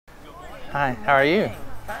Hi, how are you?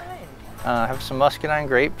 I have some muscadine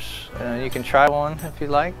grapes. You can try one if you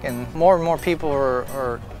like. And more people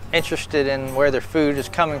are interested in where their food is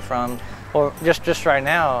coming from. Well, just right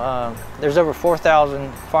now, there's over 4,000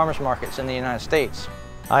 farmers markets in the United States.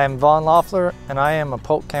 I am Vaughn Loeffler, and I am a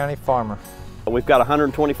Polk County farmer. We've got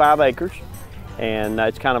 125 acres, and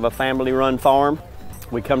it's kind of a family-run farm.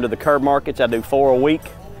 We come to the curb markets. I do 4 a week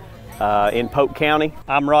in Polk County.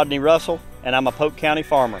 I'm Rodney Russell, and I'm a Polk County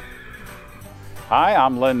farmer. Hi,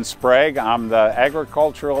 I'm Lynn Sprague. I'm the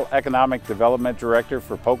Agricultural Economic Development Director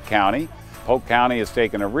for Polk County. Polk County has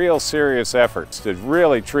taken a real serious efforts to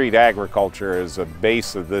really treat agriculture as a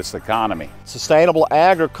base of this economy. Sustainable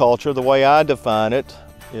agriculture, the way I define it,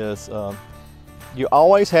 is you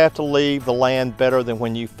always have to leave the land better than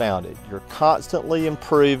when you found it. You're constantly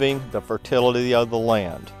improving the fertility of the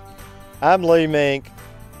land. I'm Lee Mink,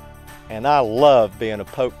 and I love being a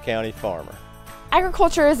Polk County farmer.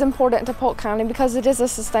 Agriculture is important to Polk County because it is a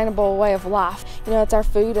sustainable way of life. You know, it's our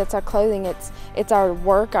food, it's our clothing, it's our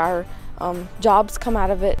work, our jobs come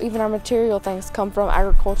out of it. Even our material things come from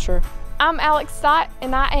agriculture. I'm Alex Stott,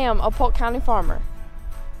 and I am a Polk County farmer.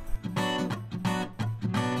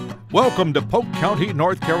 Welcome to Polk County,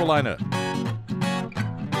 North Carolina.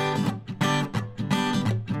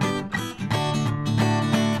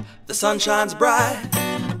 The sun shines bright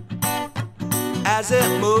as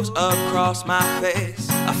it moves across my face.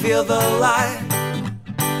 I feel the light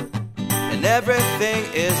and everything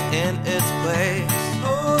is in its place.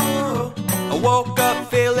 Oh, I woke up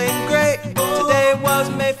feeling great. Today was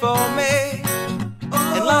made for me,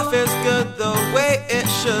 and life is good the way it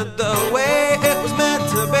should, the way it was meant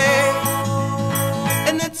to be.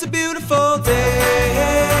 And it's a beautiful day.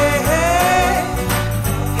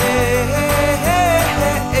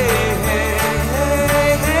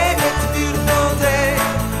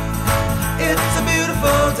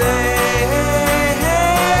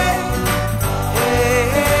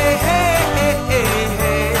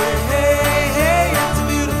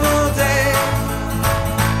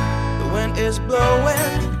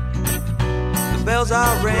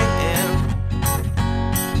 Are ringing,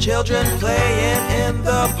 children playing in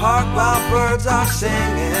the park while birds are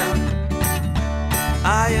singing.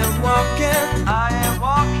 I am walking,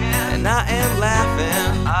 and I am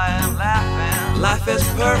laughing, Life is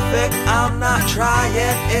perfect, I'm not trying,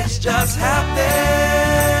 it's just happening.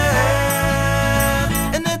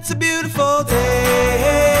 And it's a beautiful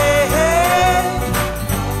day.